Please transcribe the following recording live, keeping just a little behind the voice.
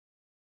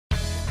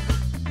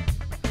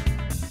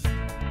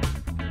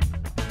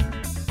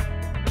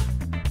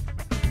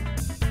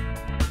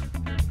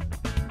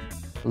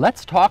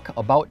Let's talk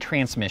about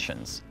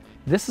transmissions.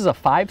 This is a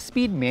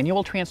 5-speed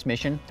manual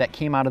transmission that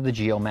came out of the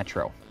Geo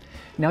Metro.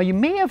 Now you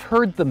may have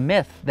heard the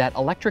myth that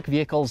electric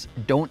vehicles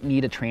don't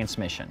need a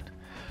transmission.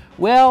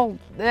 Well,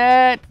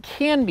 that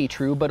can be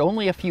true, but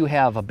only if you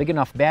have a big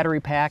enough battery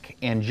pack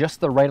and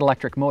just the right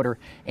electric motor,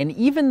 and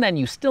even then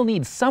you still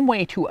need some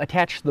way to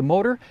attach the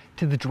motor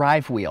to the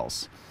drive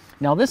wheels.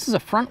 Now this is a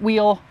front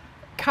wheel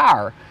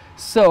car,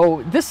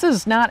 so this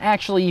is not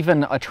actually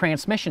even a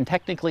transmission.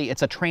 Technically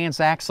it's a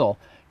transaxle.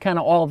 Kind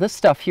of all this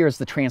stuff here is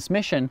the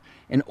transmission,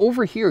 and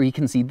over here you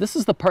can see this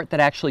is the part that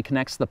actually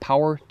connects the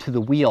power to the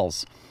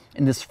wheels.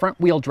 In this front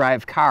wheel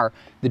drive car,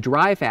 the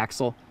drive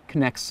axle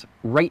connects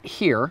right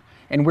here,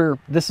 and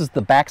this is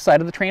the back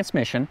side of the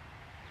transmission.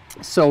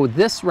 So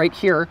this right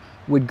here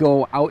would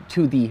go out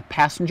to the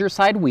passenger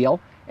side wheel,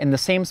 and the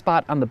same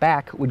spot on the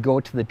back would go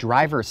to the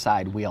driver's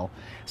side wheel.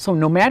 So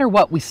no matter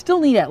what, we still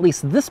need at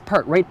least this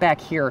part right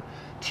back here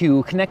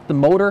to connect the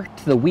motor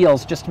to the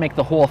wheels just to make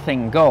the whole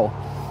thing go.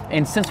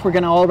 And since we're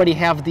going to already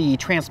have the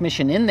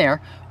transmission in there,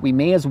 we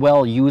may as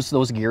well use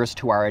those gears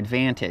to our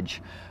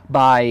advantage.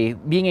 By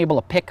being able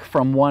to pick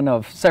from one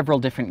of several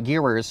different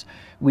gearers,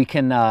 we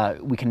can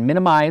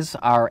minimize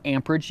our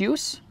amperage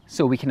use,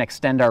 so we can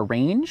extend our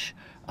range.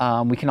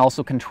 We can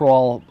also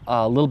control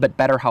a little bit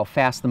better how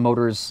fast the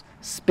motor's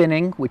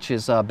spinning, which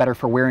is better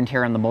for wear and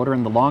tear on the motor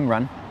in the long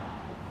run.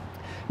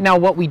 Now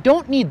what we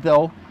don't need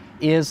though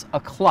is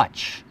a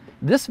clutch.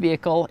 This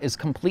vehicle is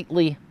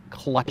completely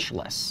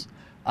clutchless.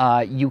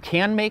 You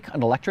can make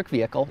an electric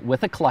vehicle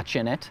with a clutch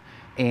in it,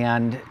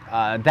 and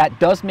that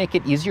does make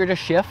it easier to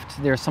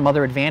shift. There's some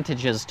other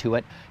advantages to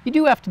it. You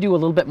do have to do a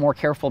little bit more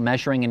careful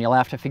measuring, and you'll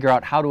have to figure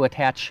out how to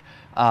attach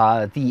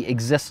the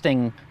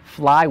existing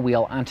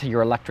flywheel onto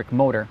your electric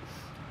motor.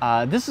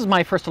 This is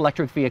my first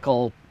electric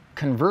vehicle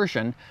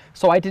conversion,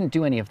 so I didn't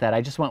do any of that.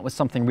 I just went with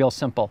something real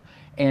simple.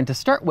 And to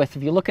start with,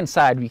 if you look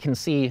inside, you can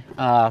see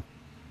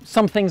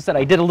some things that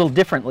I did a little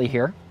differently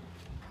here.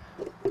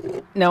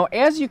 Now,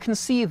 as you can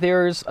see,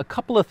 there's a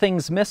couple of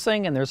things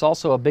missing, and there's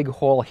also a big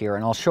hole here,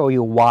 and I'll show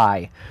you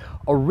why.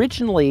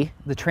 Originally,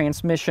 the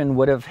transmission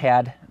would have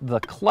had the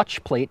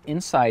clutch plate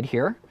inside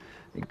here.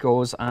 It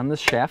goes on the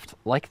shaft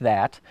like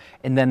that,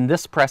 and then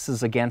this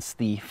presses against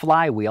the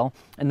flywheel,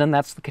 and then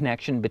that's the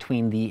connection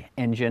between the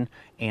engine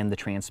and the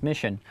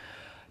transmission.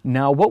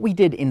 Now, what we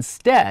did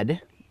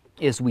instead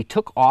is we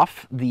took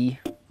off the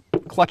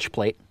clutch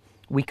plate,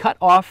 we cut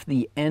off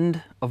the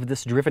end of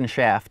this driven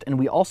shaft, and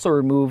we also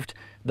removed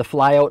the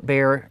flyout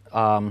bear,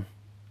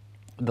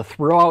 the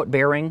throwout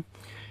bearing,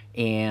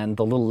 and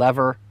the little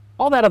lever,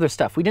 all that other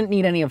stuff. We didn't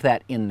need any of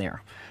that in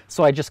there.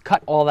 So I just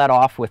cut all that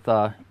off with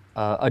a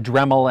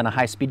Dremel and a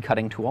high-speed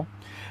cutting tool.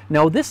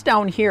 Now this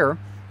down here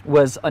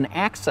was an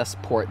access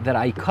port that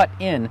I cut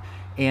in,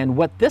 and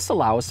what this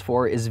allows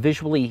for is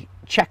visually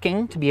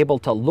checking to be able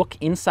to look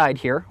inside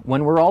here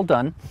when we're all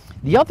done.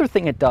 The other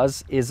thing it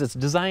does is it's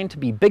designed to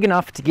be big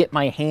enough to get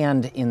my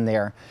hand in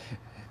there.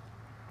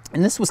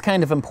 And this was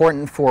kind of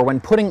important for when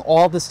putting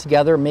all this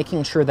together,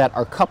 making sure that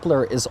our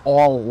coupler is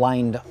all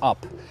lined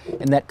up.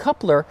 And that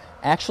coupler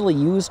actually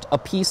used a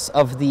piece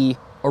of the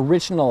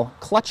original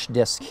clutch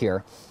disc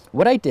here.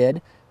 What I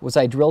did was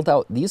I drilled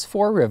out these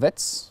 4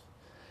 rivets,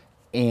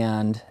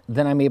 and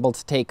then I'm able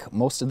to take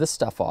most of this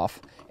stuff off,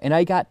 and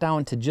I got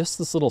down to just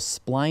this little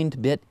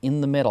splined bit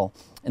in the middle,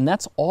 and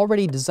that's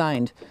already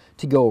designed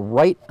to go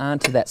right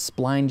onto that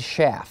splined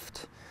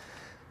shaft.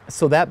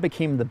 So that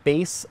became the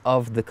base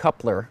of the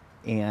coupler,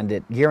 and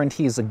it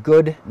guarantees a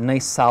good,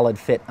 nice, solid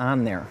fit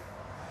on there.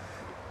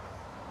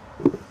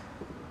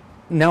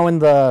 Now in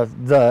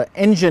the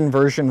engine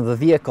version of the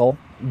vehicle,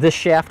 this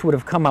shaft would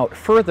have come out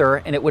further,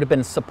 and it would have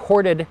been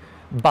supported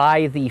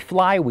by the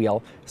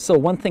flywheel. So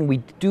one thing we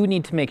do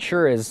need to make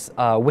sure is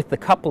with the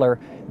coupler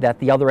that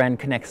the other end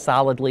connects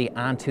solidly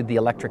onto the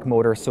electric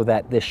motor so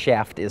that this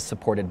shaft is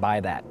supported by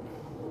that.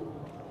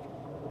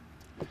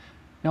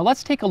 Now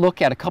let's take a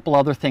look at a couple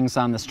other things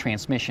on this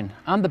transmission.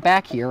 On the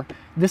back here,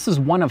 this is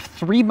one of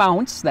 3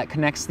 mounts that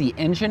connects the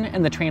engine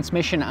and the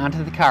transmission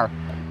onto the car.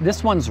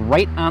 This one's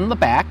right on the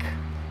back.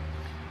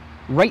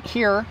 Right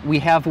here we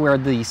have where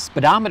the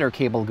speedometer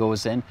cable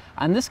goes in.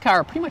 On this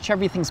car, pretty much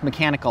everything's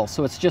mechanical,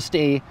 so it's just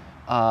a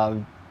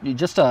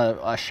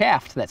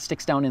shaft that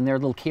sticks down in there, a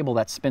little cable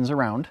that spins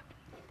around.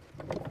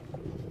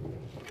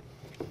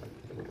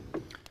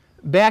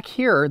 Back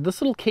here,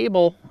 this little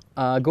cable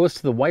goes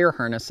to the wire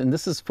harness, and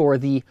this is for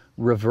the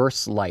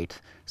reverse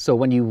light. So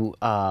when you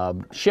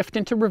shift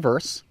into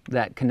reverse,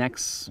 that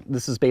connects,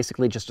 this is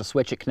basically just a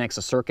switch, it connects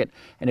a circuit,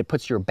 and it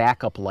puts your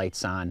backup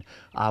lights on.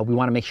 We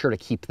want to make sure to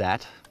keep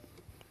that.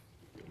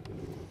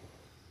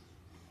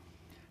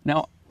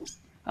 Now,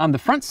 on the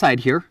front side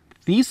here,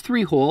 these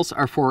 3 holes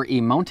are for a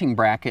mounting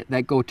bracket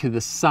that go to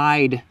the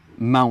side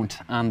mount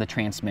on the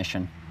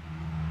transmission.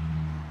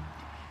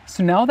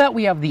 So now that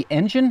we have the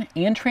engine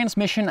and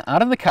transmission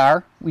out of the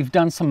car, we've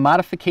done some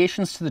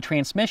modifications to the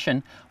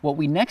transmission. What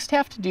we next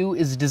have to do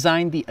is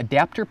design the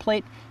adapter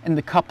plate and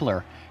the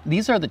coupler.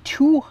 These are the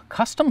two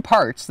custom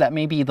parts that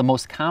may be the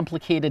most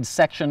complicated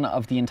section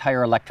of the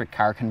entire electric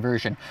car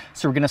conversion.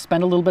 So we're going to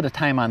spend a little bit of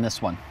time on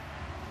this one.